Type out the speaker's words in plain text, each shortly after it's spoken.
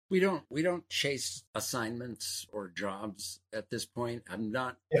We don't chase assignments or jobs at this point. I'm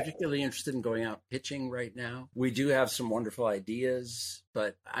not particularly interested in going out pitching right now. We do have some wonderful ideas,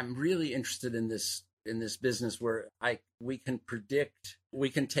 but I'm really interested in this business where we can take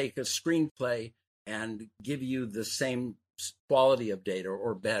a screenplay and give you the same quality of data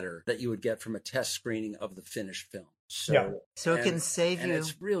or better that you would get from a test screening of the finished film. So it can save you.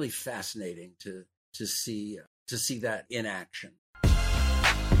 It's really fascinating to see that in action.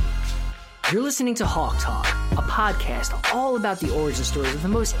 You're listening to Hawk Talk, a podcast all about the origin stories of the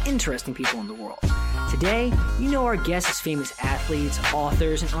most interesting people in the world. Today, you know our guests as famous athletes,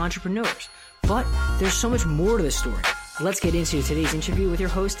 authors, and entrepreneurs. But there's so much more to the story. Let's get into today's interview with your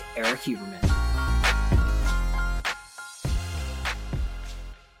host, Eric Huberman.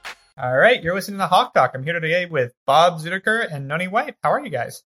 All right, you're listening to Hawk Talk. I'm here today with Bob Zudiker and Noni White. How are you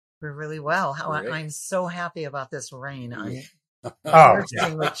guys? We're really well. I'm so happy about this rain. I'm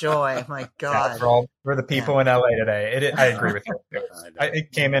bursting with joy. My God. Yeah, for the people in LA today. I agree with you.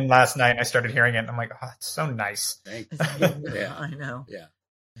 It came in last night and I started hearing it and I'm like, oh, it's so nice. Thanks. Yeah, I know.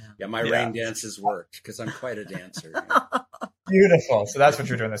 Yeah, my rain dances worked because I'm quite a dancer. Beautiful. So that's what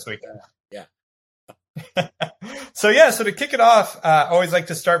you're doing this weekend. Yeah. So to kick it off, I always like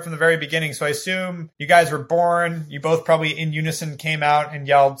to start from the very beginning. So I assume you guys were born, you both probably in unison came out and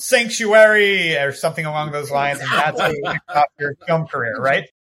yelled "Sanctuary" or something along those lines, and that's how you kicked off your film career, right?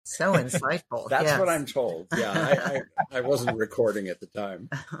 So insightful. That's what I'm told. Yeah, I wasn't recording at the time.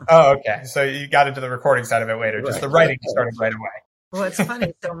 Oh, okay. So you got into the recording side of it later. Just the writing started right away. Well, it's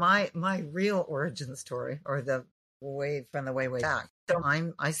funny. So my real origin story, or the way back. So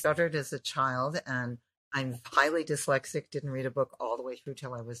I stuttered as a child, and I'm highly dyslexic. Didn't read a book all the way through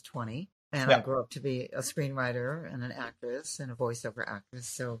till I was 20, and I grew up to be a screenwriter and an actress and a voiceover actress.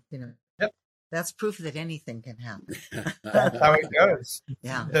 So that's proof that anything can happen. That's how it goes.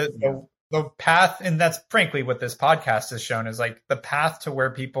 Yeah. The path, and that's frankly what this podcast has shown, is like the path to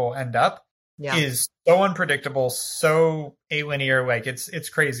where people end up is so unpredictable, so alinear. Like it's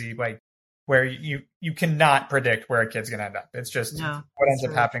crazy. Like where you cannot predict where a kid's going to end up. It's just what ends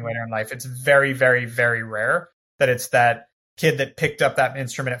up happening later in life. It's very, very, very rare that it's that kid that picked up that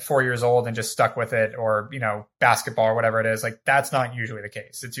instrument at 4 years old and just stuck with it, or, basketball or whatever it is. Like that's not usually the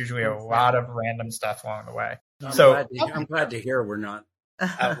case. It's usually a lot of random stuff along the way. I'm glad to hear we're not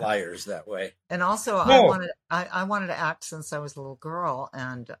outliers that way. And also I wanted to act since I was a little girl,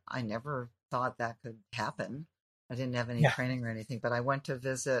 and I never thought that could happen. I didn't have any training or anything, but I went to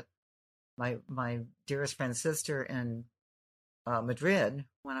visit my dearest friend's sister in Madrid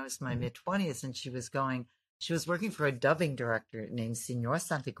when I was in my mid-20s, and she was working for a dubbing director named Senor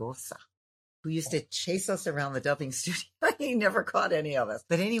Santigosa, who used to chase us around the dubbing studio. He never caught any of us.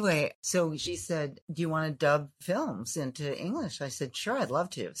 But anyway, so she said, do you want to dub films into English? I said, sure, I'd love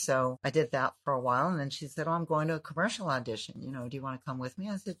to. So I did that for a while, and then she said, I'm going to a commercial audition. Do you want to come with me?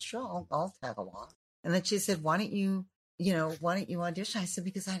 I said, sure, I'll tag along. And then she said, why don't you audition? I said,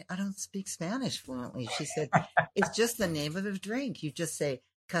 because I don't speak Spanish fluently. She said, it's just the name of the drink. You just say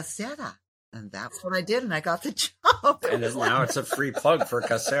casera. And that's what I did. And I got the job. And now it's a free plug for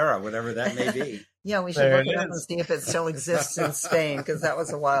casera, whatever that may be. Yeah, we should look it up and see if it still exists in Spain, because that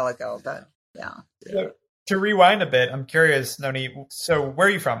was a while ago. But So, to rewind a bit, I'm curious, Noni, so where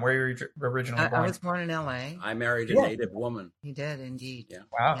are you from? Where are you originally born? I was born in LA. I married a native woman. He did, indeed. Yeah.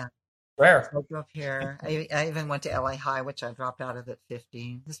 Wow. Yeah. Where? I grew up here. I even went to LA High, which I dropped out of at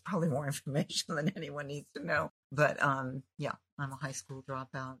 15. There's probably more information than anyone needs to know. But I'm a high school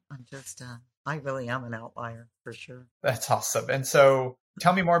dropout. I'm just, I really am an outlier for sure. That's awesome. And so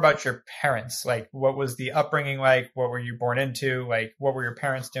tell me more about your parents. Like, what was the upbringing like? What were you born into? Like, what were your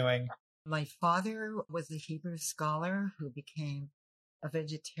parents doing? My father was a Hebrew scholar who became a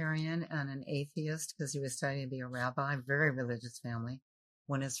vegetarian and an atheist because he was studying to be a rabbi. Very religious family.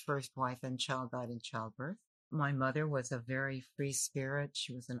 When his first wife and child died in childbirth. My mother was a very free spirit.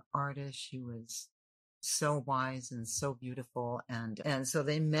 She was an artist. She was so wise and so beautiful. And so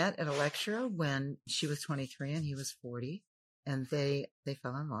they met at a lecture when she was 23 and he was 40. And they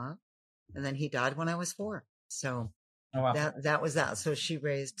fell in love. And then he died when I was 4. So that was that. So she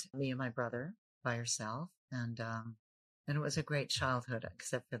raised me and my brother by herself. And it was a great childhood,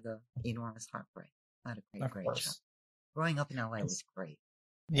 except for the enormous heartbreak. I had a great childhood. Growing up in LA was great.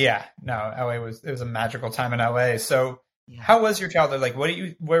 Yeah, no, it was a magical time in LA. So how was your childhood? Like,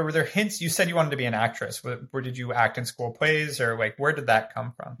 where were there hints? You said you wanted to be an actress. Where did you act in school plays, or like, where did that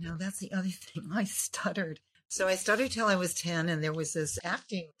come from? No, that's the other thing. I stuttered. So I stuttered till I was 10, and there was this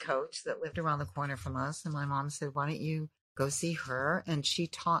acting coach that lived around the corner from us. And my mom said, why don't you go see her. And she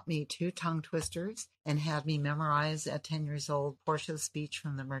taught me 2 tongue twisters and had me memorize at 10 years old Portia's speech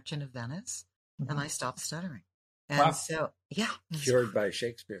from The Merchant of Venice. And I stopped stuttering. And so, yeah. Cured by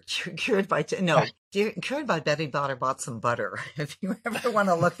Shakespeare. Cured by Betty Botter Bought Some Butter. If you ever want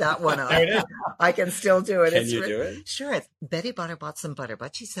to look that one up, I can still do it. Can you do it? Sure. It's Betty Botter bought some butter,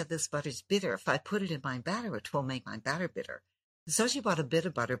 but she said this butter's bitter. If I put it in my batter, it will make my batter bitter. So she bought a bit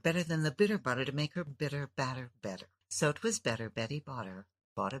of butter, better than the bitter butter, to make her bitter batter better. So it was better, Betty Botter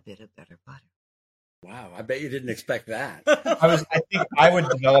bought a bit of better butter. Wow, I bet you didn't expect that. I think I would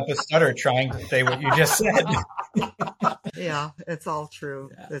develop a stutter trying to say what you just said. Yeah, it's all true.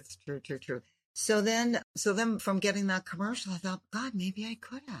 Yeah. It's true. So then from getting that commercial, I thought, God, maybe I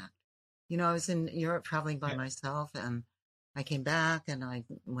could act. You know, I was in Europe traveling by myself, and I came back and I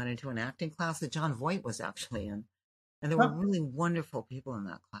went into an acting class that John Voight was actually in. And there were really wonderful people in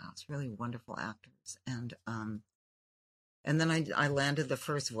that class, really wonderful actors. And then I landed the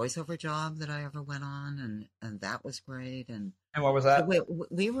first voiceover job that I ever went on, and that was great. And what was that?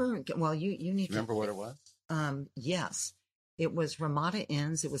 You need to remember what it was? Yes, it was Ramada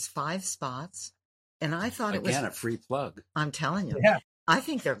Inns. It was 5 spots, and I thought it was a free plug. I'm telling you. Yeah. I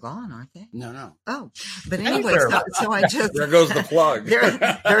think they're gone, aren't they? No. Oh, but anyway, so I just there goes the plug.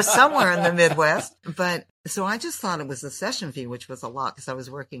 they're somewhere in the Midwest, but so I just thought it was a session fee, which was a lot because I was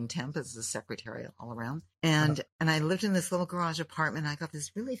working temp as a secretary all around, and I lived in this little garage apartment. I got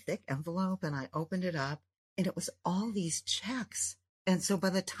this really thick envelope, and I opened it up, and it was all these checks. And so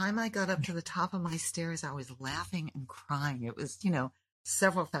by the time I got up to the top of my stairs, I was laughing and crying. It was,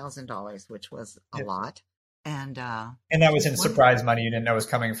 several $1,000s, which was a lot. And that was in surprise money. You didn't know was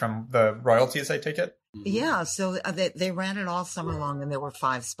coming from the royalties, I take it? Yeah. So they ran it all summer long, and there were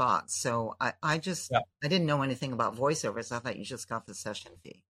 5 spots. So I didn't know anything about voiceovers. I thought you just got the session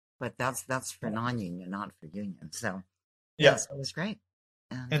fee, but that's for non-union, not for union. So yes, it was great.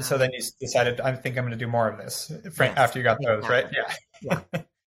 And so then you decided, I think I'm going to do more of this after you got those, right? Yeah.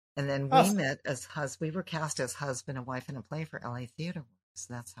 And then we met we were cast as husband and wife in a play for LA Theater.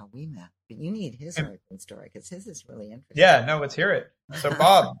 So that's how we met. But you need his origin story because his is really interesting. Yeah, no, let's hear it. So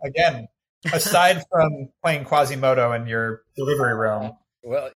Bob, again, aside from playing Quasimodo in your delivery room.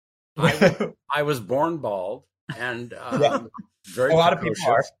 Well, I was born bald and very a lot of people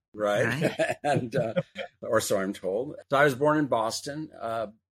are. Right. And or so I'm told. So I was born in Boston.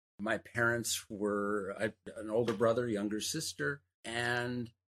 My parents were an older brother, younger sister, and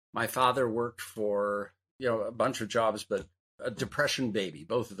my father worked for, a bunch of jobs, but a depression baby.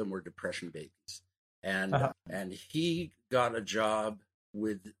 Both of them were depression babies. And and he got a job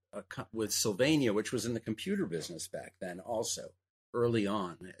with Sylvania, which was in the computer business back then also, early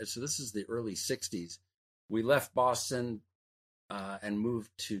on. So this is the early 60s. We left Boston and moved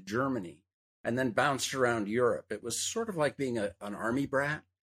to Germany and then bounced around Europe. It was sort of like being an army brat.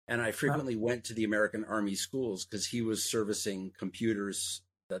 And I frequently went to the American Army schools because he was servicing computers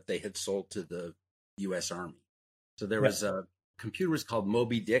that they had sold to the U.S. Army. So there was a computer was called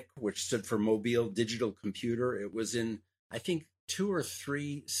Moby Dick, which stood for Mobile Digital Computer. It was in, I think, 2 or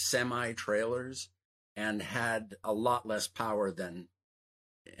 3 semi-trailers and had a lot less power than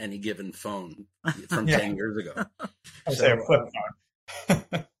any given phone from 10 years ago. I'd say a flip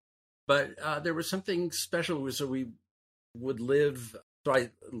phone. But there was something special. So we would live. So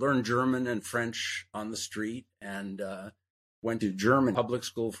I learned German and French on the street and went to German public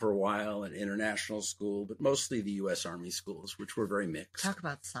school for a while and international school, but mostly the U.S. Army schools, which were very mixed. Talk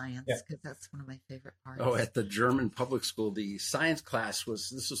about science, because that's one of my favorite parts. Oh, at the German public school, the science class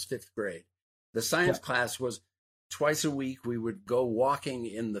was 5th grade. The science class was twice a week. We would go walking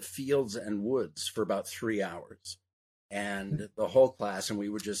in the fields and woods for about 3 hours, and the whole class, and we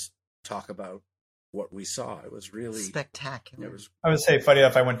would just talk about what we saw. It was really spectacular. I would say, funny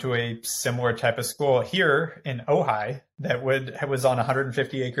enough, I went to a similar type of school here in Ojai that was on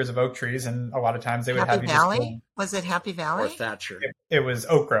 150 acres of oak trees, and a lot of times they would have you Valley? Was it Happy Valley? Or Thatcher? It was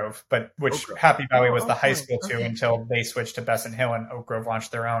Oak Grove, which Happy Valley was the high school too until they switched to Besant Hill and Oak Grove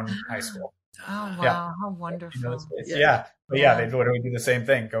launched their own high school. Oh wow, how wonderful! But they literally do the same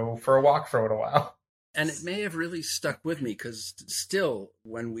thing. Go for a walk for a little while. And it may have really stuck with me because still,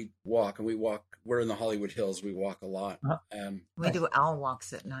 when we walk, we're in the Hollywood Hills. We walk a lot. We do owl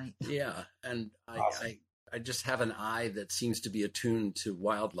walks at night. Yeah, and awesome. I just have an eye that seems to be attuned to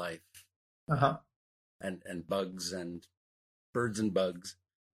wildlife, and bugs and birds and bugs.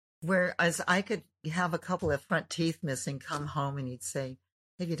 Whereas I could have a couple of front teeth missing, come home, and you'd say,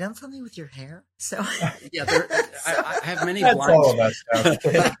 have you done something with your hair? So I have many That's blind all of us.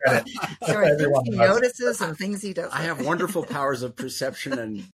 There are things he notices and things he doesn't. I have wonderful powers of perception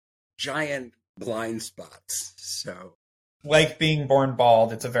and giant blind spots. So like being born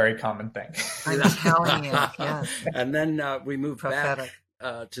bald, it's a very common thing. I'm telling you, yes. And then we moved Prophetic.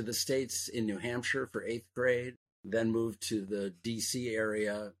 back to the States in New Hampshire for 8th grade, then moved to the D.C.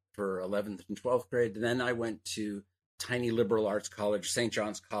 area for 11th and 12th grade. And then I went to tiny liberal arts college, St.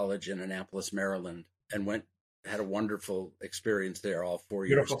 John's College in Annapolis, Maryland, and had a wonderful experience there all 4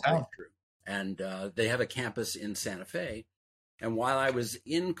 years. Beautiful town. And they have a campus in Santa Fe. And while I was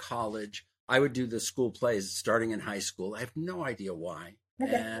in college, I would do the school plays starting in high school. I have no idea why.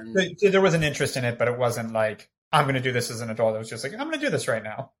 Okay. And so there was an interest in it, but it wasn't like, I'm going to do this as an adult. It was just like, I'm going to do this right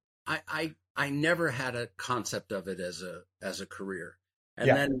now. I never had a concept of it as a career. And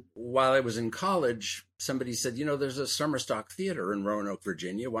then while I was in college, somebody said, there's a summer stock theater in Roanoke,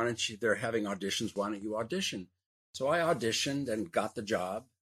 Virginia. They're having auditions. Why don't you audition? So I auditioned and got the job.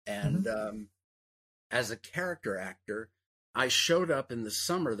 And as a character actor, I showed up in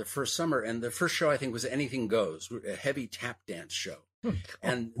the first summer, and the first show I think was Anything Goes, a heavy tap dance show.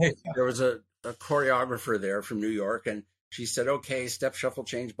 And there was a choreographer there from New York, and she said, okay, step, shuffle,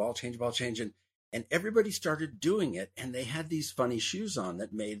 change, ball change, ball change. And everybody started doing it, and they had these funny shoes on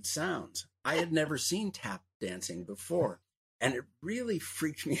that made sounds. I had never seen tap dancing before. And it really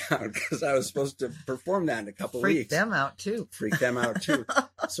freaked me out because I was supposed to perform that in a couple weeks. Freak them out, too.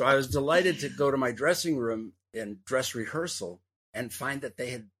 So I was delighted to go to my dressing room in dress rehearsal and find that they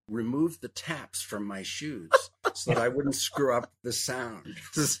had removed the taps from my shoes so that I wouldn't screw up the sound.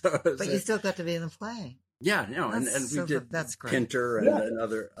 But you still got to be in the play. Yeah, no, and we did that's great. Pinter and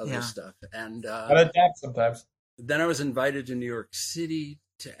other stuff. And gotta adapt sometimes. Then I was invited to New York City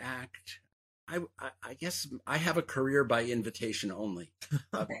to act. I guess I have a career by invitation only.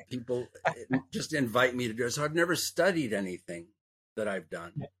 People just invite me to do it. So I've never studied anything that I've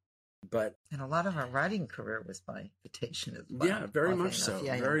done. And a lot of our writing career was by invitation as well. Yeah, very much so.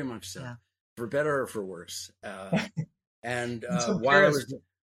 Very much so. For better or for worse. And while I was...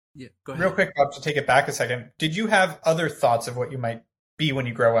 Yeah, go ahead. Real quick, Bob, to take it back a second, did you have other thoughts of what you might be when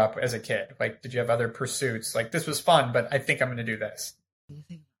you grow up as a kid? Like, did you have other pursuits? Like, this was fun, but I think I'm going to do this. Do you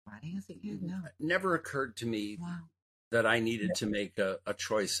think writing as a kid? No. It never occurred to me that I needed to make a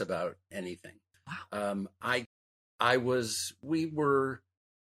choice about anything. Wow. We were,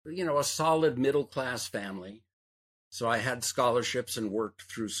 a solid middle-class family. So I had scholarships and worked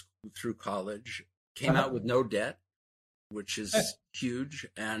through college, came out with no debt, which is huge.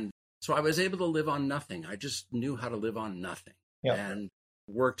 And so I was able to live on nothing. I just knew how to live on nothing. And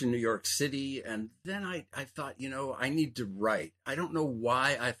worked in New York City. And then I thought, I need to write. I don't know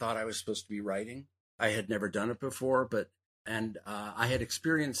why I thought I was supposed to be writing. I had never done it before, and I had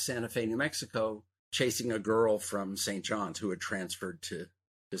experienced Santa Fe, New Mexico, chasing a girl from St. John's who had transferred to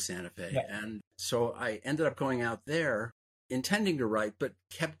Santa Fe. Yeah. And so I ended up going out there intending to write, but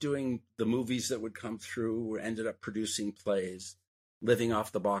kept doing the movies that would come through, ended up producing plays, living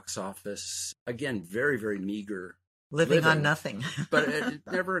off the box office. Again, very, very meager. Living on nothing. But it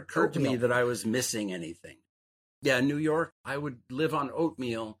never occurred to me that I was missing anything. Yeah, in New York, I would live on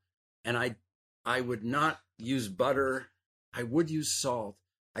oatmeal, and I would not use butter. I would use salt.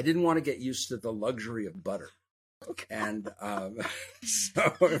 I didn't want to get used to the luxury of butter. And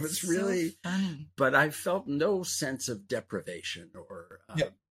so it was really funny. But I felt no sense of deprivation or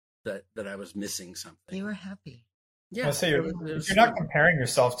that I was missing something. You were happy. Yeah. If you're not comparing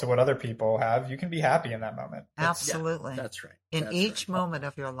yourself to what other people have, you can be happy in that moment. Absolutely. That's right. In each moment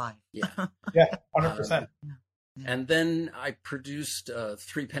of your life. Yeah. Yeah, 100%. And then I produced a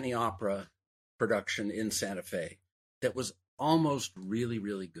 3-penny opera production in Santa Fe that was almost really,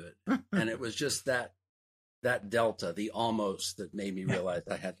 really good. And it was just that delta, the almost, that made me realize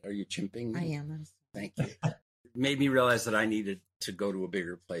are you chimping me? I am. Thank you. It made me realize that I needed to go to a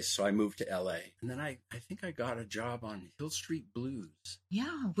bigger place. So I moved to LA. And then I think I got a job on Hill Street Blues.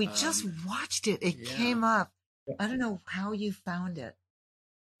 Yeah, we just watched it. It came up. I don't know how you found it.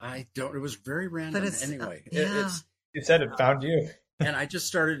 It was very random. But anyway. You said it found you. And I just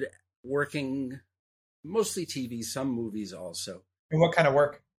started working mostly TV, some movies also. And what kind of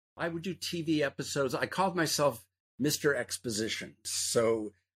work? I would do TV episodes. I called myself Mr. Exposition.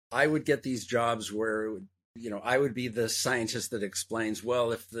 So I would get these jobs where, I would be the scientist that explains,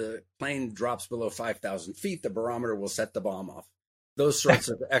 well, if the plane drops below 5,000 feet, the barometer will set the bomb off. Those sorts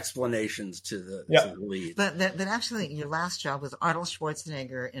of explanations to the lead. But actually, your last job was Arnold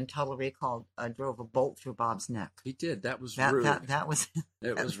Schwarzenegger in Total Recall drove a bolt through Bob's neck. He did. That was rude. That was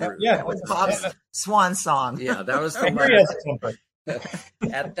it was rude. That was Bob's swan song. Yeah, that was the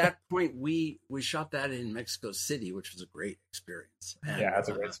At that point, we shot that in Mexico City, which was a great experience. And, that's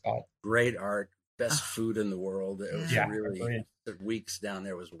a great spot. Great art, best food in the world. It was really, the weeks down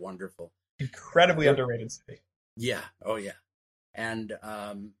there was wonderful. Incredibly underrated city. Yeah. Oh, yeah. And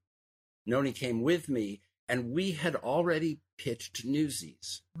Noni came with me, and we had already pitched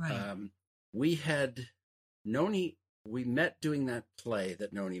Newsies. Right. We met doing that play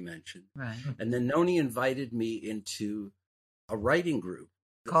that Noni mentioned. Right. And then Noni invited me into a writing group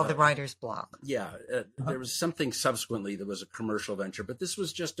called the Writer's Block. Yeah. There was something subsequently that was a commercial venture, but this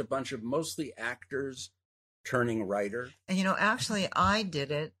was just a bunch of mostly actors turning writer. And, actually, I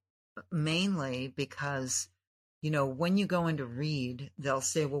did it mainly because, when you go in to read, they'll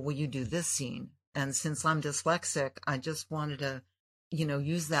say, well, will you do this scene? And since I'm dyslexic, I just wanted to,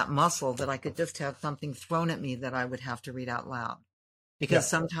 use that muscle that I could just have something thrown at me that I would have to read out loud. Because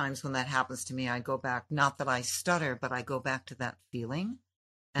sometimes when that happens to me, I go back, not that I stutter, but I go back to that feeling.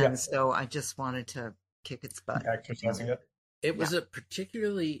 And so I just wanted to kick its butt. Exercising it. It was a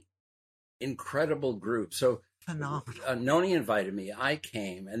particularly incredible group. So phenomenal. Noni invited me. I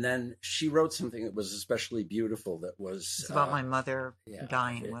came, and then she wrote something that was especially beautiful. That was it's about my mother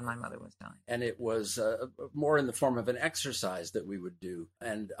dying when my mother was dying, and it was more in the form of an exercise that we would do.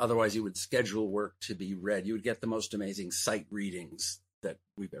 And otherwise, you would schedule work to be read. You would get the most amazing sight readings that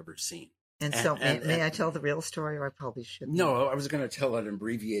we've ever seen. And so, may I tell the real story, or I probably shouldn't? No, I was going to tell an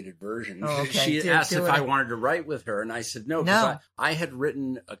abbreviated version. Oh, okay. She asked if I wanted to write with her, and I said no. No. I had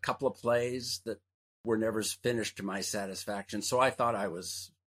written a couple of plays that were never finished to my satisfaction, so I thought I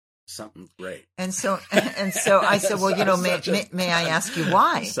was something great. And so I said, well, may I ask you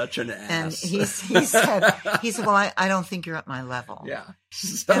why? Such an ass. And he said, well, I don't think you're at my level. Yeah.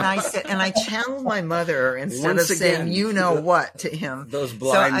 And I channeled my mother instead of saying, what to him. Those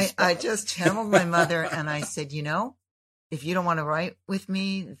blind So I just channeled my mother, and I said, if you don't want to write with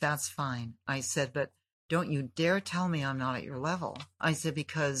me, that's fine. I said, but don't you dare tell me I'm not at your level. I said,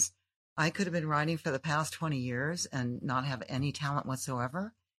 because I could have been writing for the past 20 years and not have any talent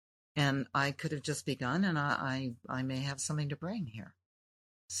whatsoever. And I could have just begun, and I may have something to bring here.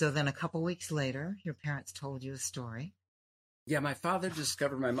 So then a couple weeks later, your parents told you a story. Yeah, my father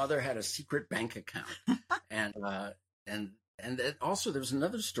discovered my mother had a secret bank account. and also there was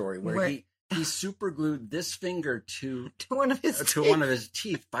another story where he super glued this finger to one of his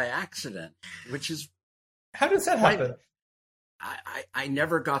teeth by accident, which is... How does that happen? I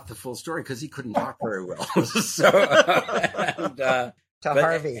never got the full story because he couldn't talk very well.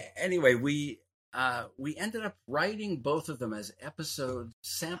 Harvey. Anyway, we ended up writing both of them as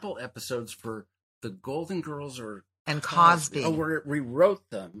sample episodes for the Golden Girls and Cosby. We wrote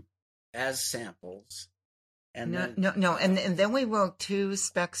them as samples. And No. And then we wrote 2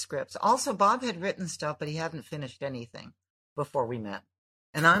 spec scripts. Also, Bob had written stuff, but he hadn't finished anything before we met.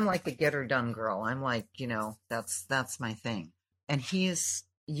 And I'm like the get her done girl. I'm like, that's my thing. And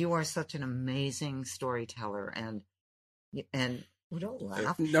you are such an amazing storyteller, and we don't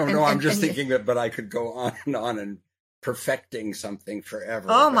laugh. No, I'm just thinking that, but I could go on and perfecting something forever.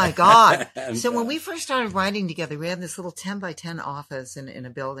 Oh my God. So when we first started writing together, we had this little 10 by 10 office in a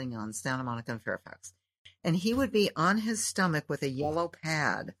building on Santa Monica and Fairfax. And he would be on his stomach with a yellow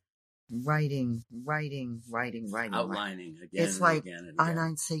pad, writing. Outlining again. It's and like, again and again. And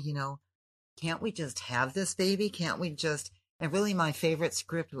I'd say, can't we just have this baby? Can't we just... And really my favorite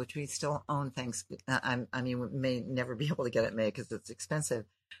script, which we still own, thanks. We may never be able to get it made because it's expensive.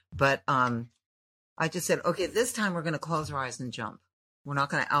 But I just said, okay, this time we're going to close our eyes and jump. We're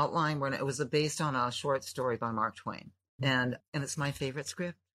not going to outline. It was based on a short story by Mark Twain. And it's my favorite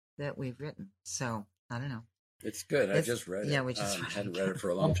script that we've written. So I don't know. It's good. I just read it. Yeah, we just hadn't read it for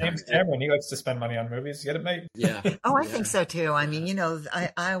a long time. James Cameron, he likes to spend money on movies. Get it made. Yeah. Oh, I think so too. I mean,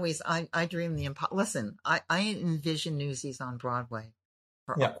 I dream the impossible. Listen, I envisioned Newsies on Broadway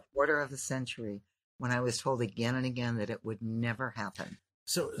for a quarter of a century when I was told again and again that it would never happen.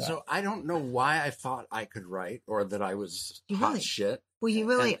 So I don't know why I thought I could write or that I was hot shit. Well, you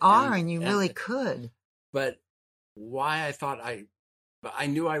really are, and you really could. But why I thought I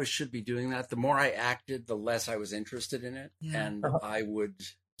knew I should be doing that. The more I acted, the less I was interested in it. Yeah. And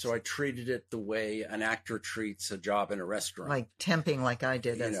so I treated it the way an actor treats a job in a restaurant. Like temping, like I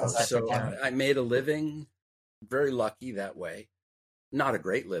did. So I made a living, very lucky that way. Not a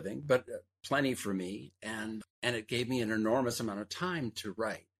great living, but plenty for me. And it gave me an enormous amount of time to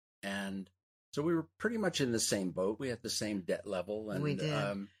write. And so we were pretty much in the same boat. We had the same debt level. And we did.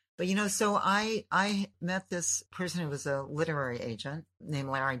 But, so I met this person who was a literary agent named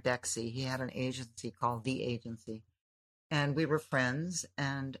Larry Bexey. He had an agency called The Agency. And we were friends.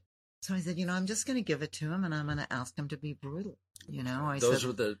 And so I said, I'm just going to give it to him, and I'm going to ask him to be brutal. Those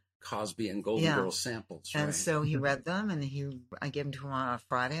were the Cosby and Golden Girls samples, right? And so he read them, and I gave them to him on a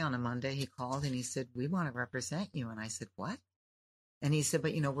Friday. On a Monday, he called, and he said, we want to represent you. And I said, what? And he said,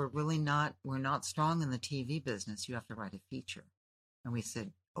 but we're not strong in the TV business. You have to write a feature. And we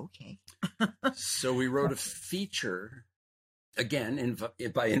said, okay. So we wrote a feature, again,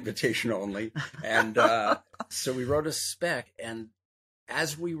 by invitation only. And so we wrote a spec. And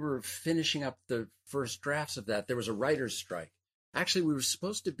as we were finishing up the first drafts of that, there was a writer's strike. Actually, we were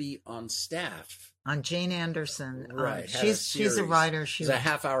supposed to be on staff. On Jane Anderson. Right. She's a writer. It's a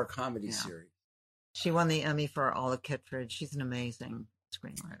half-hour comedy series. She won the Emmy for Olive Kitteridge. She's an amazing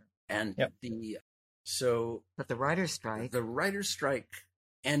screenwriter. And but the writer's strike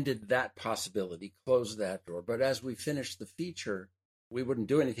ended that possibility, closed that door. But as we finished the feature, we wouldn't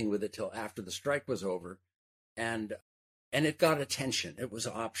do anything with it till after the strike was over. And it got attention. It was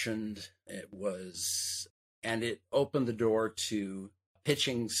optioned. And it opened the door to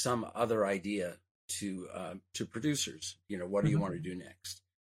pitching some other idea to producers. What do you want to do next?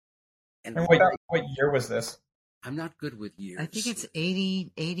 And what year was this? I'm not good with years. I think it's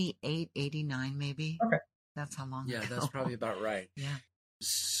 80, 88, 89 maybe. Okay. That's how long ago. That's probably about right. Yeah.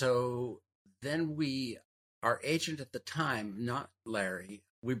 So then our agent at the time, not Larry,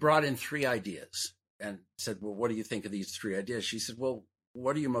 we brought in 3 ideas and said, well, what do you think of these 3 ideas? She said, well,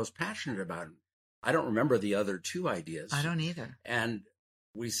 what are you most passionate about? I don't remember the other 2 ideas. I don't either. And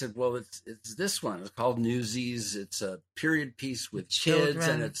we said, well, it's this one. It's called Newsies. It's a period piece with kids,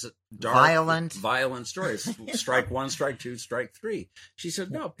 and it's a dark, violent story. It's strike 1, strike 2, strike 3. She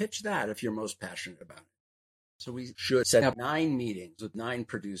said, no, pitch that if you're most passionate about it. So we should set up 9 meetings with 9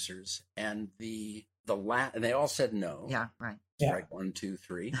 producers, and and they all said no. Yeah, right. Strike 1, 2,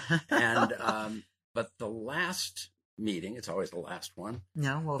 3, and but the last meeting, it's always the last one.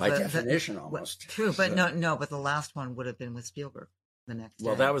 No, well, by definition, almost true, but no, but the last one would have been with Spielberg. The next day.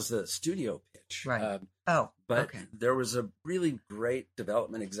 Well, that was the studio pitch. Right. But there was a really great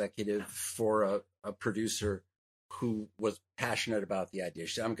development executive for a producer who was passionate about the idea.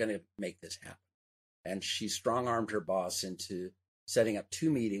 She said, I'm going to make this happen. And she strong-armed her boss into setting up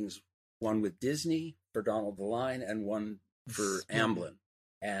 2 meetings, one with Disney for Donald the Lion and one for Amblin.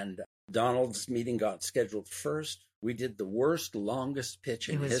 And Donald's meeting got scheduled first. We did the worst, longest pitch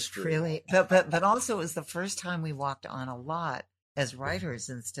in history. Really, but also it was the first time we walked on a lot as writers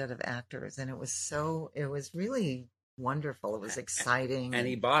instead of actors, and it was really wonderful. It was exciting, and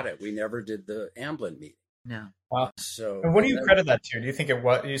he bought it. We never did the Amblin meeting. No. Wow. So, and what do you credit that to? Do you think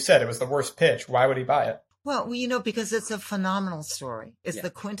you said it was the worst pitch? Why would he buy it? Well, because it's a phenomenal story. It's the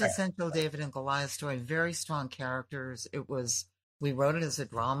quintessential David and Goliath story. Very strong characters. We wrote it as a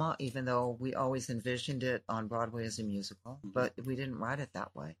drama, even though we always envisioned it on Broadway as a musical, but we didn't write it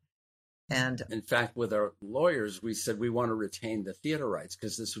that way. And in fact, with our lawyers, we said we want to retain the theater rights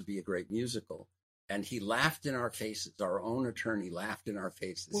because this would be a great musical. And he laughed in our faces. Our own attorney laughed in our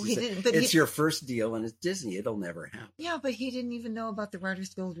faces. Well, he said, it's your first deal and it's Disney. It'll never happen. Yeah, but he didn't even know about the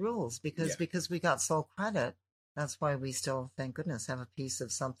Writers Guild rules because we got sole credit. That's why we still, thank goodness, have a piece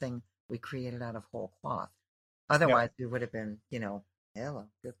of something we created out of whole cloth. Otherwise, we would have been, hello,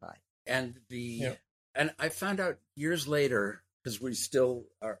 goodbye. And and I found out years later, because we still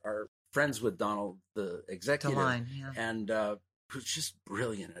are friends with Donald, the executive, and who's just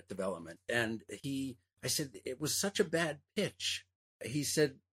brilliant at development. And I said, it was such a bad pitch. He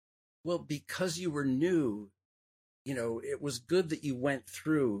said, well, because you were new, it was good that you went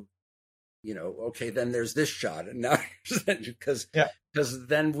through, okay, then there's this shot. And now, because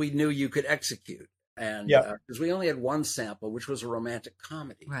then we knew you could execute. And because we only had one sample, which was a romantic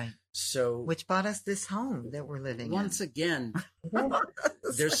comedy. Right. So, which bought us this home that we're living in. Once again,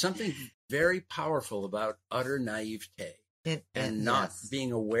 there's something very powerful about utter naivete and not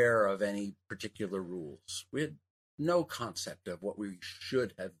being aware of any particular rules. We had no concept of what we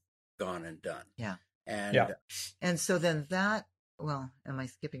should have gone and done. Yeah. And so then am I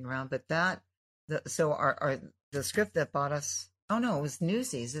skipping around? But the script that bought us, oh no, it was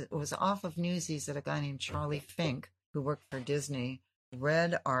Newsies. It was off of Newsies that a guy named Charlie Fink, who worked for Disney,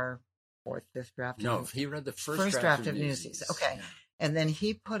 read our 4th, 5th draft. No, he read the first draft of Newsies. Okay. Yeah. And then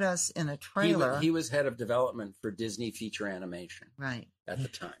he put us in a trailer. He was head of development for Disney feature animation. Right. At the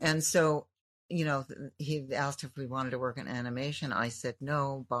time. And so, he asked if we wanted to work in animation. I said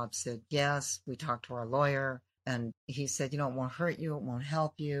no. Bob said yes. We talked to our lawyer and he said, it won't hurt you. It won't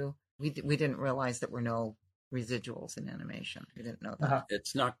help you. We didn't realize that we're no residuals in animation. We didn't know that.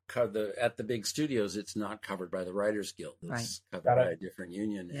 It's not covered at the big studios. It's not covered by the Writers Guild. It's covered by a different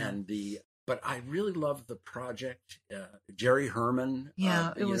union. Yeah. But I really loved the project. Jerry Herman.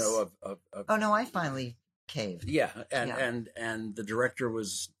 Yeah, it was. Oh no, I finally caved. Yeah, and the director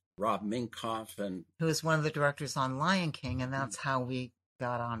was Rob Minkoff, who was one of the directors on Lion King, and that's how we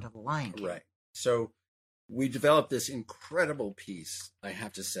got onto the Lion King. Right. So we developed this incredible piece, I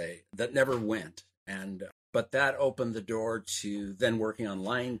have to say, that never went. But that opened the door to then working on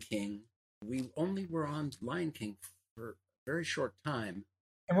Lion King. We only were on Lion King for a very short time.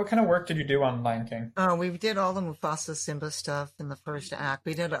 And what kind of work did you do on Lion King? We did all the Mufasa Simba stuff in the first act.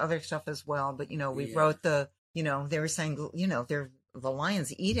 We did other stuff as well, but we wrote the, they were saying, the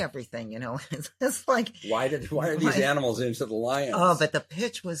lions eat everything, It's like, why are these animals into the lions? Oh, but the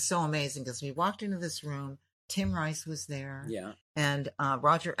pitch was so amazing because we walked into this room. Tim Rice was there. Yeah. And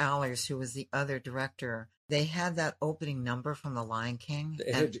Roger Allers, who was the other director, they had that opening number from The Lion King.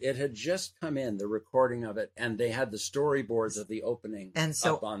 It had just come in, the recording of it, and they had the storyboards of the opening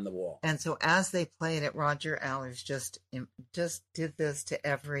up on the wall. And so as they played it, Roger Allers just did this to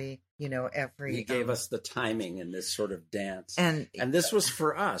every. He gave us the timing in this sort of dance. And this was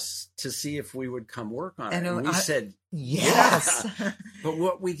for us to see if we would come work on it. And we said, yes. Yeah. But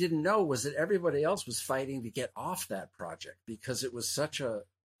what we didn't know was that everybody else was fighting to get off that project because it was such a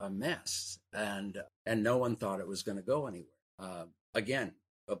mess. And no one thought it was going to go anywhere. Again,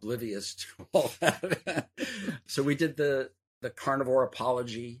 oblivious to all that. So we did the carnivore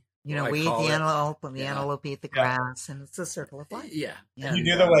apology. We eat the antelope and the antelope eat the grass, and it's a circle of life. Yeah. And you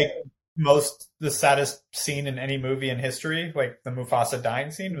do the saddest scene in any movie in history, like the Mufasa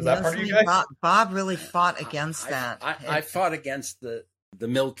dying scene. Was that part of you guys? Bob really fought against that. I fought against the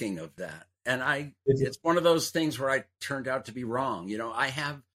milking of that. And it's one of those things where I turned out to be wrong. I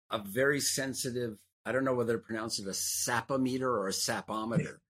have a very sensitive, I don't know whether to pronounce it a sapometer or a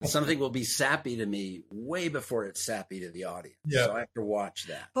sapometer. Something will be sappy to me way before it's sappy to the audience. Yeah. So I have to watch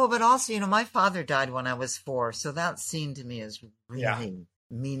that. Well, but also, my father died when I was 4. So that scene to me is really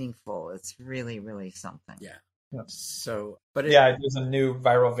meaningful. It's really, really something. Yeah. Yeah. So, there's a new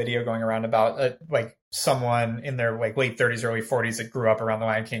viral video going around about someone in their late 30s, early 40s that grew up around the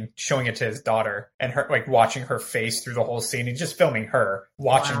Lion King, showing it to his daughter and her watching her face through the whole scene. He's just filming her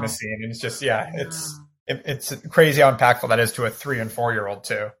watching the scene, and it's just it's crazy how impactful that is to a 3 and 4 year old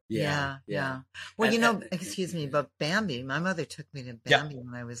too. Yeah. Well, excuse me, but Bambi, my mother took me to Bambi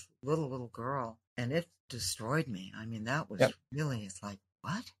when I was little girl, and it destroyed me. I mean, that was really, it's like,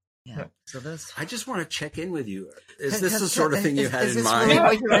 what? Yeah. So I just want to check in with you. Is this the sort of thing you had in mind? Really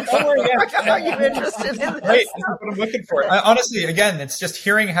are you interested in this? Right, this is what I'm looking for. Honestly, again, it's just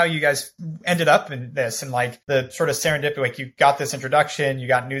hearing how you guys ended up in this and the sort of serendipity. You got this introduction, you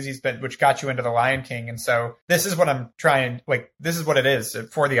got Newsies, which got you into the Lion King, and so this is what I'm trying. This is what it is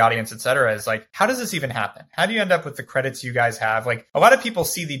for the audience, etc. Is how does this even happen? How do you end up with the credits you guys have? A lot of people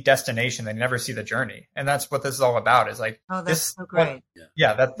see the destination, they never see the journey, and that's what this is all about. Is oh, that's so great.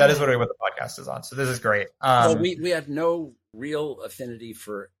 That is literally what the podcast is on. So this is great. Well, we had no real affinity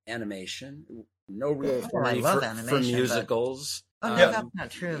for animation, no real affinity for musicals. That's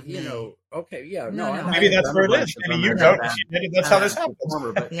not true of me. Maybe that's where it is. Maybe you wrote it. That's how this happens.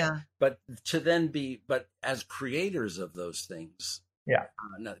 But as creators of those things,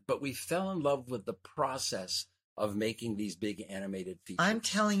 but we fell in love with the process of making these big animated features. I'm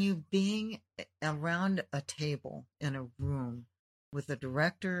telling you, being around a table in a room with the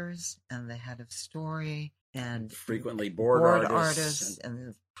directors and the head of story and frequently board artists and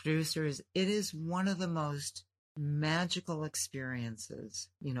the producers, it is one of the most magical experiences,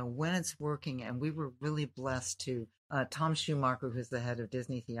 when it's working. And we were really blessed to, Tom Schumacher, who's the head of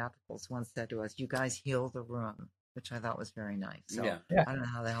Disney Theatricals, once said to us, "You guys heal the room," which I thought was very nice. So I don't know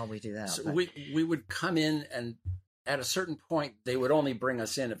how the hell we do that. So we would come in, and at a certain point, they would only bring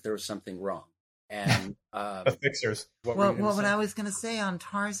us in if there was something wrong. And the fixers. What I was going to say on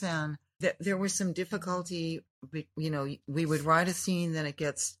Tarzan, there was some difficulty. We would write a scene, then it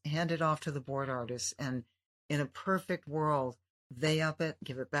gets handed off to the board artists, and in a perfect world, they up it,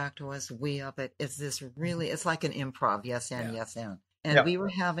 give it back to us, we up it. It's like an improv, yes and. And we were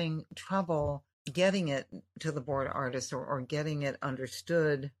having trouble getting it to the board artist or getting it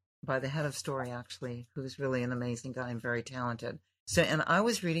understood by the head of story, actually, who's really an amazing guy and very talented. So, and I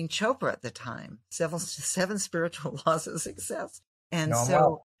was reading Chopra at the time, Seven Spiritual Laws of Success. And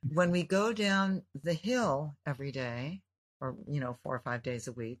when we go down the hill every day, or, 4 or 5 days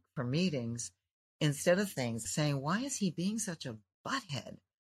a week for meetings, instead of saying, why is he being such a butthead?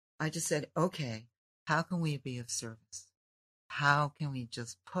 I just said, okay, how can we be of service? How can we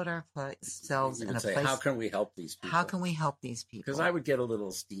just put ourselves in a place? How can we help these people? How can we help these people? Because I would get a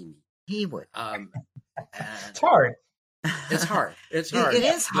little steamy. He would. It's hard. It's hard. It's hard. It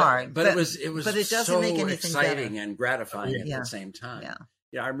is hard. But it was but it doesn't so make anything exciting better. And gratifying at the same time.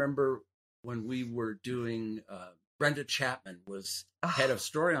 Yeah. I remember when we were doing Brenda Chapman was head of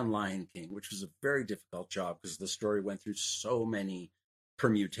story on Lion King, which was a very difficult job because the story went through so many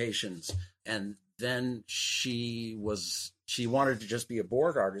permutations. And then she wanted to just be a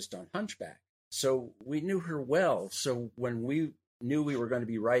board artist on Hunchback. So we knew her well. So when we knew we were going to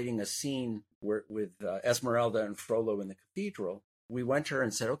be writing a scene with Esmeralda and Frollo in the cathedral, we went to her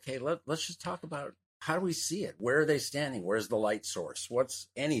and said, okay, let's just talk about how do we see it? Where are they standing? Where's the light source? What's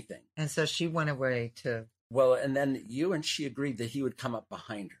anything? And so she went away to... Well, and then you and she agreed that he would come up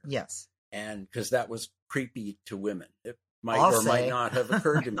behind her. Yes. And because that was creepy to women. It might or might not have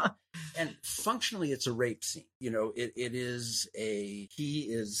occurred to me. And functionally, it's a rape scene. You know, he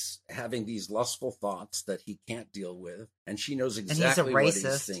is having these lustful thoughts that he can't deal with. And she knows exactly what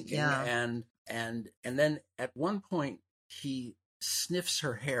he's thinking. Yeah. And then at one point, he sniffs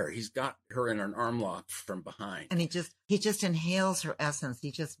her hair. He's got her in an arm lock from behind. And he just inhales her essence.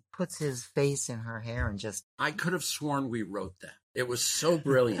 He just puts his face in her hair and just... I could have sworn we wrote that. It was so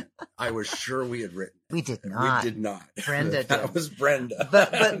brilliant. I was sure we had written it. We did not. We did not. Brenda did. That was Brenda.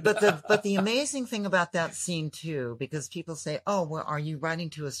 But the amazing thing about that scene too, because people say, oh, well, are you writing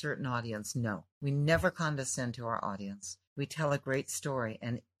to a certain audience? No, we never condescend to our audience. We tell a great story.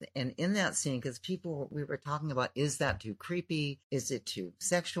 And in that scene, because we were talking about, is that too creepy? Is it too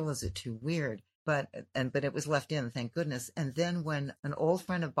sexual? Is it too weird? But it was left in, thank goodness. And then when an old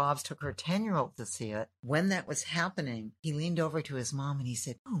friend of Bob's took her 10-year-old to see it, when that was happening, he leaned over to his mom and he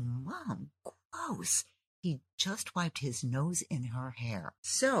said, oh, Mom, gross. He just wiped his nose in her hair.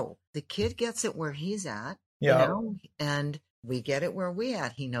 So the kid gets it where he's at, and we get it where we're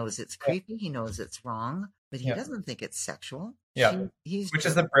at. He knows it's creepy. He knows it's wrong, but he doesn't think it's sexual. Yeah, which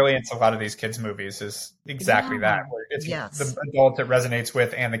is the brilliance of a lot of these kids' movies is exactly that. Where it's the adult it resonates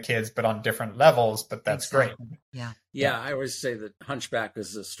with and the kids, but on different levels. But that's great. Yeah. I always say that Hunchback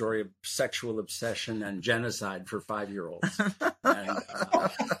is a story of sexual obsession and genocide for 5-year-olds.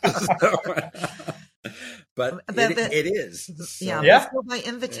 But it is. So. Yeah. So by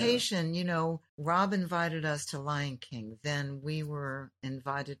invitation, Rob invited us to Lion King. Then we were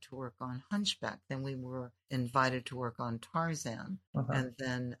invited to work on Hunchback. Then we were invited to work on Tarzan. And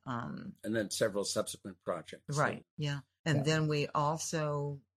then several subsequent projects. Right. So. Yeah. And then we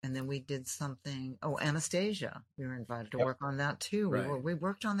also... And then we did something. Oh, Anastasia. We were invited to work on that too. Right. We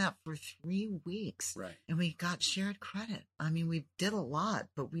worked on that for 3 weeks. Right. And we got shared credit. I mean, we did a lot,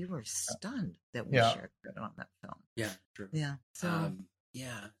 but we were stunned that we shared credit on that film. Yeah, true. Yeah. So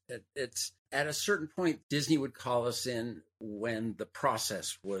it's at a certain point, Disney would call us in when the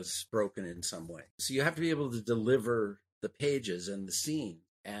process was broken in some way. So you have to be able to deliver the pages and the scene.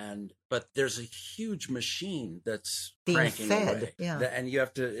 But there's a huge machine that's being cranking fed, away. And you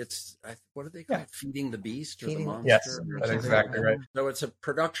have to, what do they call it? Feeding the beast or the monster? Yes, that's exactly right. So it's a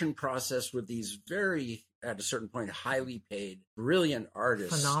production process with these very, at a certain point, highly paid, brilliant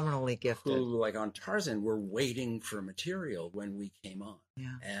artists. Phenomenally gifted. Who, like on Tarzan, were waiting for material when we came on.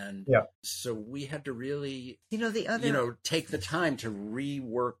 Yeah. And so we had to really, take the time to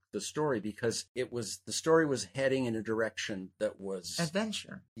rework the story because the story was heading in a direction that was...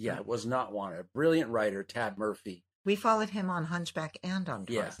 adventure. Yeah, it was not wanted. A brilliant writer, Tad Murphy. We followed him on Hunchback and on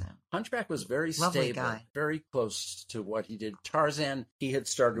Tarzan. Yeah. Hunchback was very Lovely stable, guy. very close to what he did. Tarzan, he had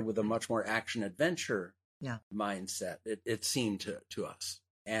started with a much more action-adventure mindset, it seemed to us.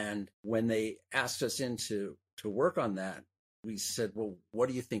 And when they asked us in to work on that, we said, well, what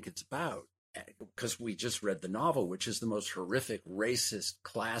do you think it's about? Because we just read the novel, which is the most horrific, racist,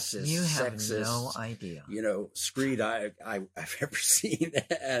 classist, sexist, no idea, screed I've ever seen.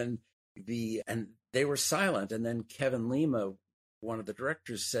 And they were silent. And then Kevin Lima, one of the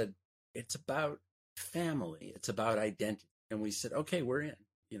directors, said, it's about family. It's about identity. And we said, okay, we're in.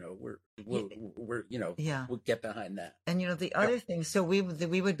 We'll get behind that. And the other thing, so we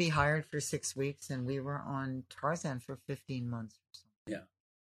would be hired for 6 weeks, and we were on Tarzan for 15 months or so. Yeah.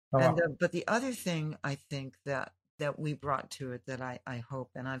 Oh, wow. But the other thing I think that we brought to it that I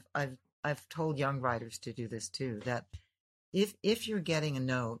hope, and I've told young writers to do this too, that if you're getting a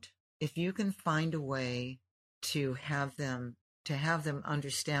note, if you can find a way to have them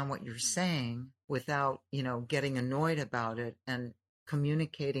understand what you're saying without getting annoyed about it and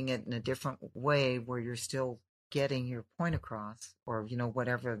communicating it in a different way where you're still getting your point across, or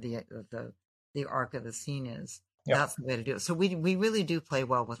whatever the arc of the scene is. That's the way to do it. So we really do play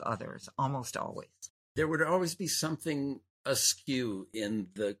well with others, almost always. There would always be something askew in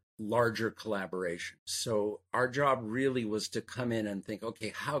the larger collaboration. So our job really was to come in and think,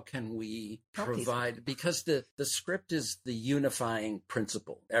 okay, how can we provide, because the script is the unifying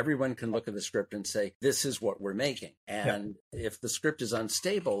principle. Everyone can look at the script and say, this is what we're making. And if the script is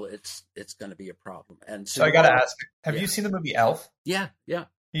unstable, it's going to be a problem. And so I got to ask, have you seen the movie Elf? Yeah.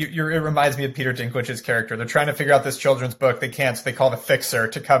 It reminds me of Peter Dinklage's character. They're trying to figure out this children's book. They can't, so they call the fixer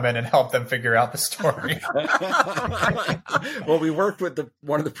to come in and help them figure out the story. Well, we worked with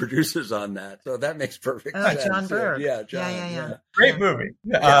one of the producers on that, so that makes perfect sense. John Berg. Yeah, John. Yeah. Great movie.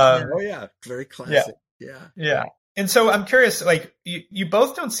 Very classic. Yeah. And so I'm curious, like, you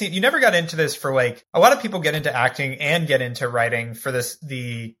both you never got into this for, like, a lot of people get into acting and get into writing for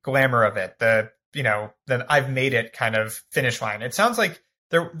the glamour of it, the I've made it kind of finish line. It sounds like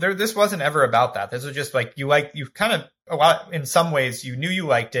this wasn't ever about that. This was just like, you kind of, a lot, in some ways, you knew you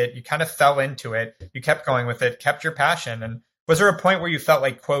liked it. You kind of fell into it. You kept going with it, kept your passion. And was there a point where you felt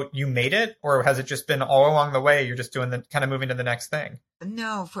like, quote, you made it? Or has it just been all along the way, you're just doing kind of moving to the next thing?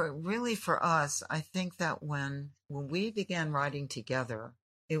 No, for us, I think that when we began writing together,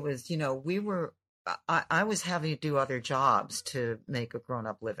 it was, I was having to do other jobs to make a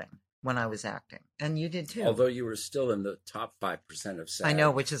grown-up living when I was acting, and you did too. Although you were still in the top 5% of SAG. I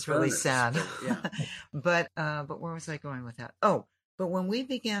know, which is really sad. Yeah. But where was I going with that? Oh, but when we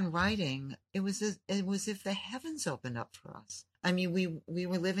began writing, it was as if the heavens opened up for us. I mean, we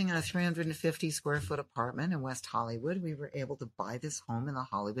were living in a 350 square foot apartment in West Hollywood. We were able to buy this home in the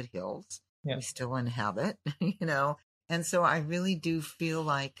Hollywood Hills. Yeah. We still inhabit, and so I really do feel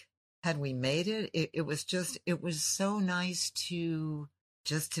like, had we made it, it was so nice to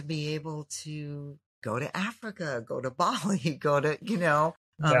be able to go to Africa, go to Bali, go to,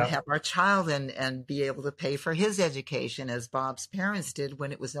 have our child and be able to pay for his education, as Bob's parents did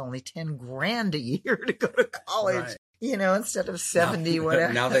when it was only $10,000 a year to go to college, right. Instead of 70,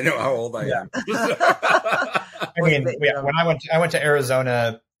 whatever. Now they know how old I am. I mean, when I went to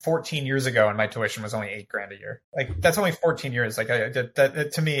Arizona 14 years ago, and my tuition was only $8,000 a year. Like, that's only 14 years. Like,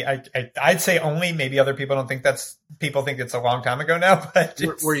 that to me, I'd say only, maybe other people don't think people think it's a long time ago now, but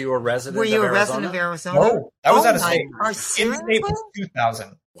were you a resident? Were you a resident of Arizona? No, I was out of state. In-state was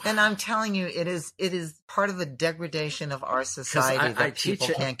 2000. Wow. And I'm telling you, it is part of the degradation of our society that people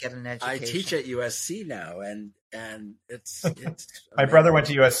can't get an education. I teach at USC now, and it's my brother went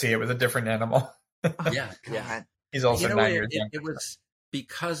to USC. It was a different animal. Yeah. He's also 9 years younger. It was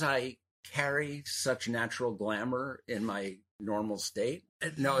because I carry such natural glamour in my normal state.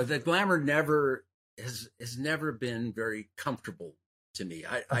 No, the glamour has never been very comfortable to me.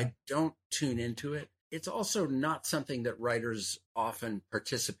 I don't tune into it. It's also not something that writers often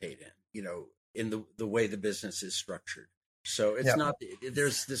participate in, in the way the business is structured. So it's not,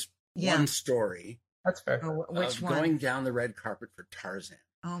 there's this one story. That's fair. Which one? Going down the red carpet for Tarzan.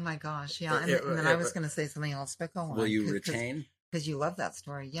 Oh my gosh. Yeah. And then I was going to say something else, but go on. Will you retain? Because you love that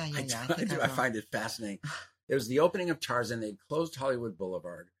story. Yeah. I find it fascinating. It was the opening of Tarzan. They'd closed Hollywood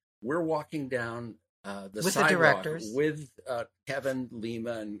Boulevard. We're walking down the sidewalk the directors with Kevin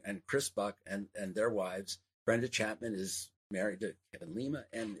Lima and Chris Buck and their wives. Brenda Chapman is married to Kevin Lima,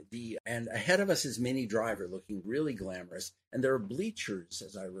 and ahead of us is Minnie Driver, looking really glamorous. And there are bleachers,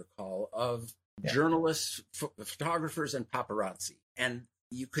 as I recall, of journalists, photographers, and paparazzi. And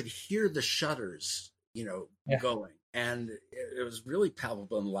you could hear the shutters, going. And it was really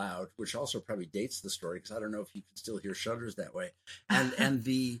palpable and loud, which also probably dates the story, because I don't know if you can still hear shutters that way. And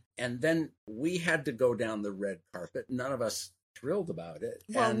then we had to go down the red carpet. None of us thrilled about it.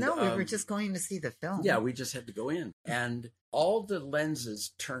 Well, no, we were just going to see the film. Yeah, we just had to go in. And all the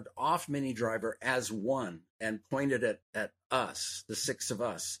lenses turned off Minnie Driver as one and pointed at us, the six of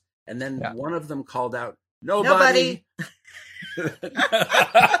us. And then one of them called out, "Nobody."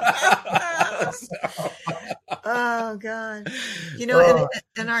 Oh God!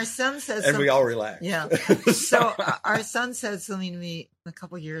 And our son says, and we all relaxed. Yeah. So our son said something to me a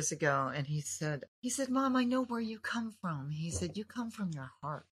couple years ago, and he said, "Mom, I know where you come from." He said, "You come from your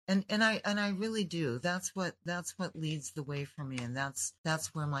heart," and I really do. That's what leads the way for me, and that's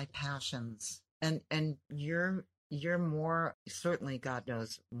where my passions. And you're more, certainly, God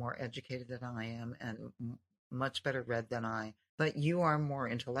knows, more educated than I am, and much better read than I. But you are more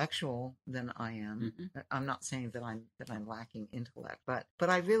intellectual than I am. Mm-hmm. I'm not saying that I'm lacking intellect, but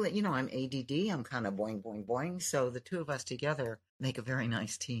I really, I'm ADD. I'm kind of boing, boing, boing. So the two of us together make a very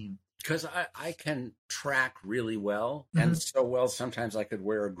nice team. Because I can track really well, and so well sometimes I could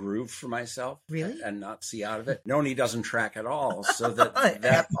wear a groove for myself, really, and not see out of it. Noni doesn't track at all, so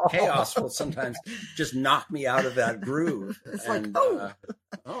that chaos will sometimes just knock me out of that groove. It's and, like,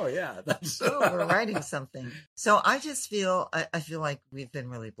 that's we're writing something. So I just feel like we've been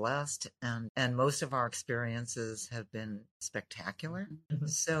really blessed, and most of our experiences have been spectacular. Mm-hmm.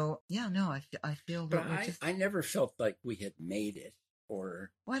 So I feel. But I never felt like we had made it.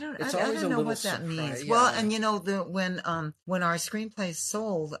 Well, I don't know what that means. Yeah. Well, and when our screenplay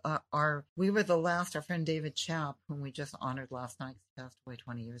sold, we were the last. Our friend David Chapp, whom we just honored last night, passed away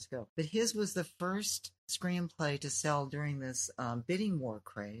 20 years ago. But his was the first screenplay to sell during this bidding war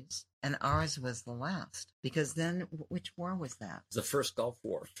craze, and ours was the last. Because then, which war was that? The first Gulf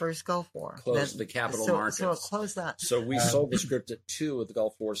War. Closed the capital markets. So it closed that. So we sold the script at 2, the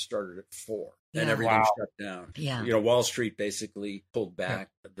Gulf War started at 4. And everything shut down. Yeah. Wall Street basically pulled back.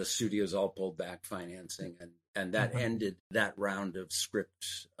 The studios all pulled back financing, and that ended that round of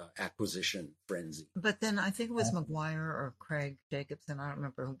script acquisition frenzy. But then I think it was McGuire or Craig Jacobson, I don't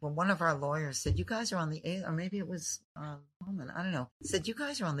remember. Well, one of our lawyers said, "You guys are on the A," or maybe it was Holman, I don't know. Said, "You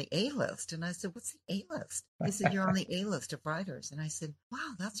guys are on the A list," and I said, "What's the A list?" He said, "You're on the A list of writers," and I said,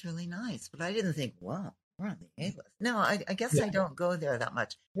 "Wow, that's really nice." But I didn't think, wow. We're on the A list. No, I guess I don't go there that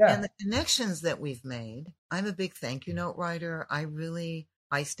much. Yeah. And the connections that we've made, I'm a big thank you note writer.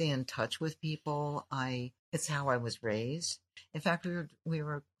 I stay in touch with people. It's how I was raised. In fact, we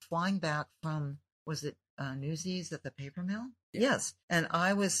were flying back from, was it Newsies at the paper mill? Yeah. Yes. And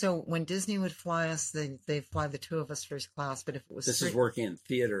so when Disney would fly us, they'd fly the two of us first class. But if it was this is working in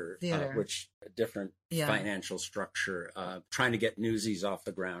theater. Which a different financial structure, trying to get Newsies off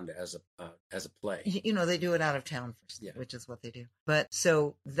the ground as a play. They do it out of town first, which is what they do. But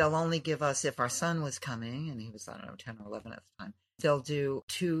so they'll only give us, if our son was coming, and he was, I don't know, 10 or 11 at the time, they'll do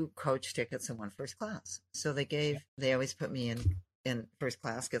 2 coach tickets and 1 first class. So they always put me in first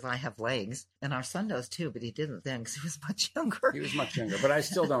class because I have legs, and our son does too, but he didn't then because he was much younger. He was much younger, but I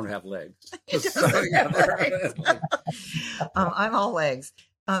still don't have legs. I'm all legs.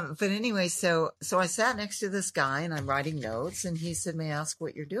 But anyway, so I sat next to this guy and I'm writing notes, and he said, "May I ask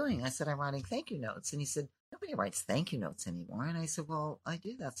what you're doing?" I said, "I'm writing thank you notes." And he said, "Nobody writes thank you notes anymore." And I said, "Well, I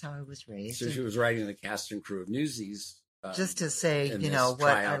do. That's how I was raised." So she was writing the cast and crew of Newsies. Just to say, what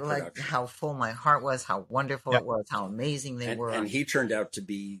I like, how full my heart was, how wonderful it was, how amazing they were. And he turned out to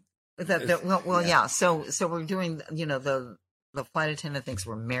be yeah. So we're doing, the flight attendant thinks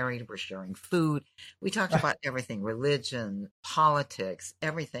we're married, we're sharing food. We talked about everything, religion, politics,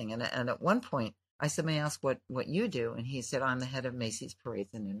 everything. And at one point I said, "May I ask what you do?" And he said, "I'm the head of Macy's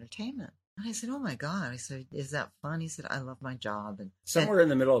Parades and Entertainment." And I said, "Oh my God." I said, "Is that fun?" He said, "I love my job." And somewhere in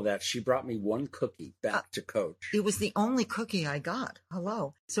the middle of that, she brought me 1 cookie back to Coach. It was the only cookie I got.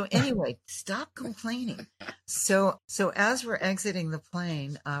 Hello. So anyway, stop complaining. So as we're exiting the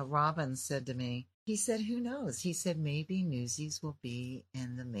plane, Robin said to me, he said, "Who knows?" He said, "Maybe Newsies will be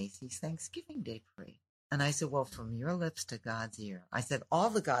in the Macy's Thanksgiving Day Parade." And I said, "Well, from your lips to God's ear." I said, all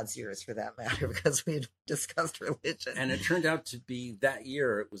the God's ears for that matter, because we had discussed religion. And it turned out to be that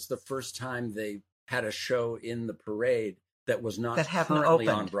year, it was the first time they had a show in the parade that was not currently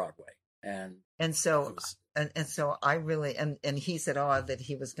on Broadway. And so I really, and he said, that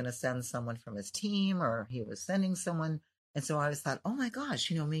he was going to send someone from his team, or he was sending someone. And so I was thought, oh my gosh,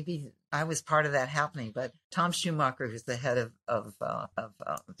 maybe I was part of that happening. But Tom Schumacher, who's the head of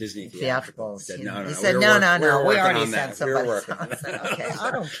Disney Theatricals, said, he said, no, we already sent somebody. I said, okay,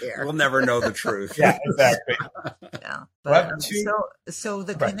 I don't care. We'll never know the truth. Yeah, exactly. Yeah, but so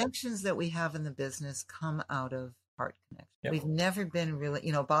the connections that we have in the business come out of Heart Connection. Yep. We've never been really,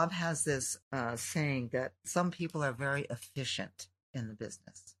 Bob has this saying that some people are very efficient in the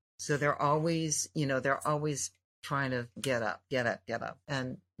business. So they're always trying to get up.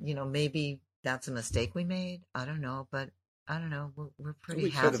 And, maybe that's a mistake we made. I don't know, but I don't know. We're pretty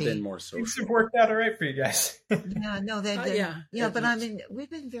happy. We could have been more social. Things have worked out all right for you guys. Yeah, no, they did. But I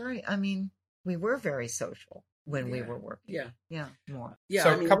mean, we were very social when we were working. Yeah, more. Yeah,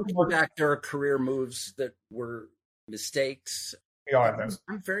 so coming back, there are career moves that were mistakes. We all have those.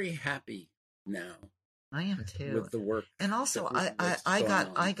 I'm very happy now. I am too. With the work. And also,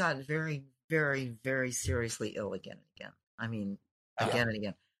 I got very, very, very seriously ill again and again. I mean, again and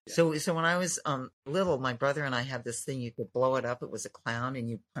again. Yeah. So when I was little, my brother and I had this thing. You could blow it up. It was a clown, and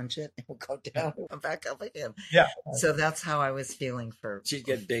you punch it, and it would go down and come back up again. Yeah. So that's how I was feeling for. She'd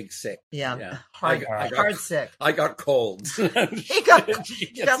get big sick. Yeah. Hard sick. I got colds. He got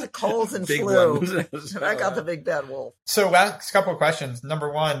the colds and flu. And I got the big bad wolf. So last couple of questions. Number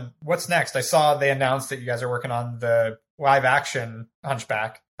one, what's next? I saw they announced that you guys are working on the live action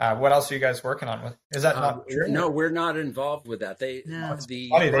Hunchback. What else are you guys working on with? Is that not true? No, we're not involved with that. The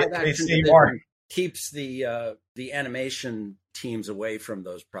live action keeps the animation teams away from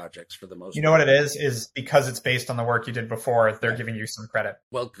those projects for the most part. You know what it is because it's based on the work you did before. They're giving you some credit.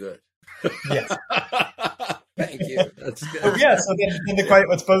 Well, good. Yes. Thank you. That's good. So then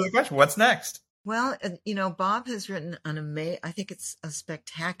let's pose the question. What's next? Well, Bob has written I think it's a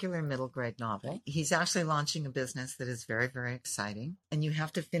spectacular middle grade novel. He's actually launching a business that is very, very exciting. And you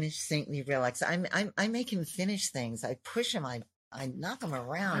have to finish Saintly Relics. I make him finish things. I push him. I knock him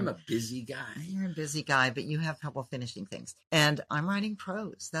around. I'm a busy guy. You're a busy guy, but you have trouble finishing things. And I'm writing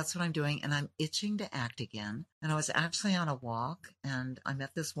prose. That's what I'm doing. And I'm itching to act again. And I was actually on a walk and I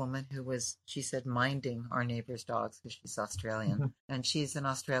met this woman she said, minding our neighbor's dogs because she's Australian. Mm-hmm. And she's an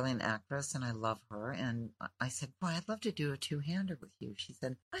Australian actress and I love her. And I said, boy, I'd love to do a two-hander with you. She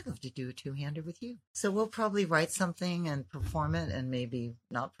said, I'd love to do a two-hander with you. So we'll probably write something and perform it and maybe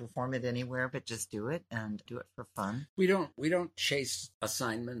not perform it anywhere, but just do it and do it for fun. We don't chase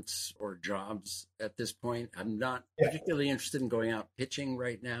assignments or jobs at this point. I'm not particularly interested in going out pitching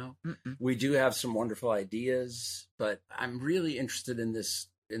right now. Mm-mm. We do have some wonderful ideas, but I'm really interested in this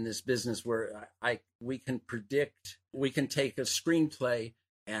business where we can take a screenplay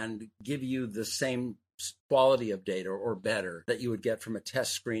and give you the same quality of data or better that you would get from a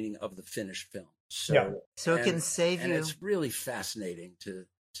test screening of the finished film. So it can save you. And it's really fascinating to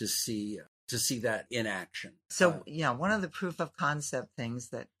see that in action. So one of the proof of concept things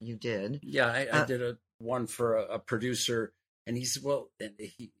that you did. I did one for a producer, and he said, and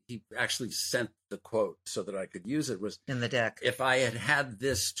he actually sent the quote so that I could use it, was in the deck. If I had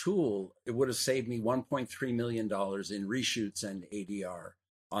this tool, it would have saved me $1.3 million in reshoots and ADR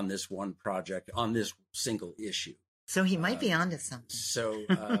on this one project, on this single issue. So he might be onto something. So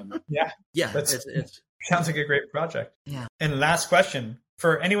it sounds like a great project. Yeah. And last question.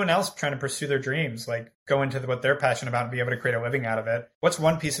 For anyone else trying to pursue their dreams, like go into what they're passionate about and be able to create a living out of it, what's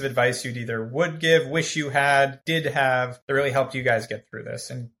one piece of advice you'd either would give, wish you had, did have, that really helped you guys get through this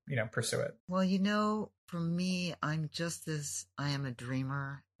and, pursue it? Well, for me, I am a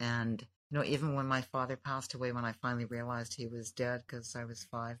dreamer. And, even when my father passed away, when I finally realized he was dead, because I was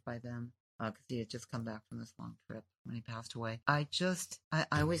 5 by then, because he had just come back from this long trip when he passed away. I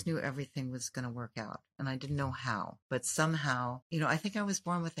always knew everything was going to work out, and I didn't know how. But somehow, I think I was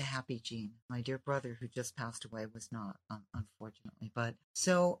born with a happy gene. My dear brother, who just passed away, was not, unfortunately. But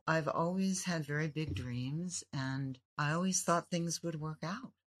so I've always had very big dreams, and I always thought things would work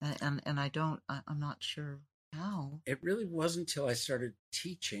out. And I'm not sure how. It really wasn't until I started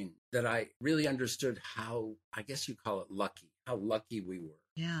teaching that I really understood how, I guess you call it how lucky we were.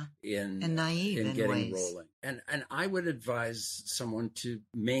 Yeah. And naive in getting ways. rolling. And I would advise someone to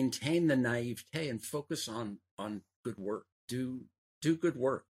maintain the naivete and focus on good work. Do good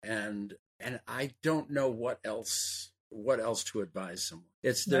work. And I don't know what else to advise someone.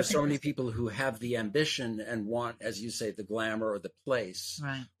 There's so many people who have the ambition and want, as you say, the glamour or the place,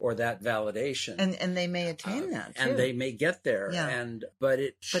 right, or that validation. And they may attain that too. And they may get there. Yeah. But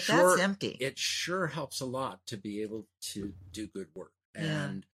that's empty. It sure helps a lot to be able to do good work. Yeah.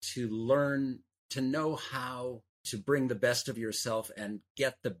 And to learn to know how to bring the best of yourself and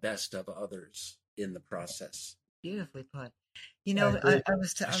get the best of others in the process. Beautifully put.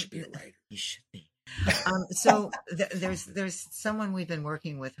 I should be a writer. You should be. So there's someone we've been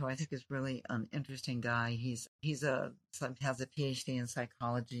working with who I think is really an interesting guy. He has a PhD in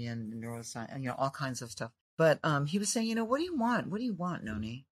psychology and neuroscience, all kinds of stuff. But he was saying, what do you want? What do you want,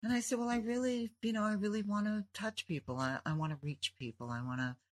 Noni? And I said, well, I really want to touch people. I want to reach people. I want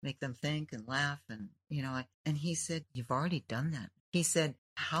to make them think and laugh. And, and he said, you've already done that. He said,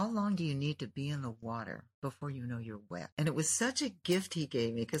 how long do you need to be in the water before you know you're wet? And it was such a gift he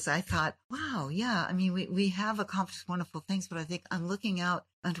gave me, because I thought, wow, yeah, I mean, we have accomplished wonderful things, but I think I'm looking out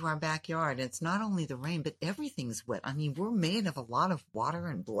onto our backyard. And it's not only the rain, but everything's wet. I mean, we're made of a lot of water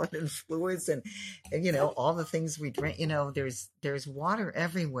and blood and fluids and all the things we drink. There's water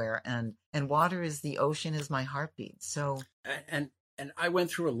everywhere, and water is the ocean, is my heartbeat. So and I went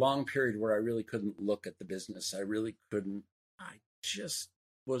through a long period where I really couldn't look at the business. I really couldn't. I just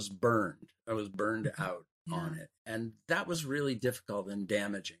was burned. I was burned out on it. And that was really difficult and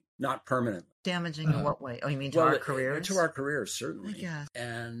damaging, not permanently. Damaging in what way? Oh, you mean our careers? To our careers, certainly. Yeah.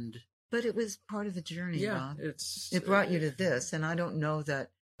 But it was part of the journey, Bob. It brought you to this. And I don't know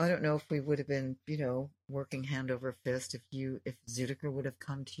if we would have been, working hand over fist if Zudiker would have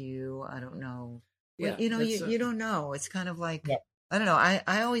come to you. I don't know. Yeah, you don't know. It's kind of like, I don't know.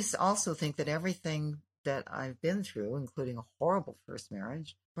 I always also think that everything that I've been through, including a horrible first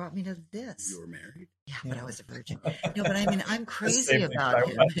marriage, brought me to this. You were married? Yeah, but I was a virgin. No, but I mean, I'm crazy about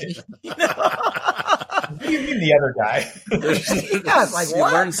him. What do you mean the other guy? You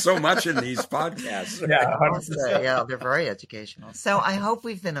learn so much in these podcasts. Yeah, they're very educational. So I hope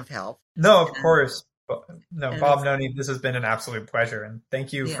we've been of help. No, of course. No, Bob, Noni, this has been an absolute pleasure. And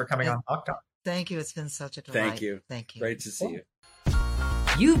thank you for coming on Talk Talk. Thank you. It's been such a delight. Thank you. Thank you. Great to see you.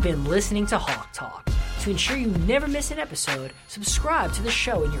 You've been listening to Hawk Talk. To ensure you never miss an episode, subscribe to the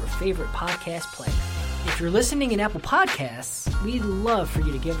show in your favorite podcast player. If you're listening in Apple Podcasts, we'd love for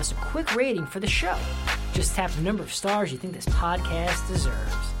you to give us a quick rating for the show. Just tap the number of stars you think this podcast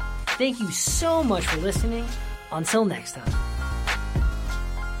deserves. Thank you so much for listening. Until next time.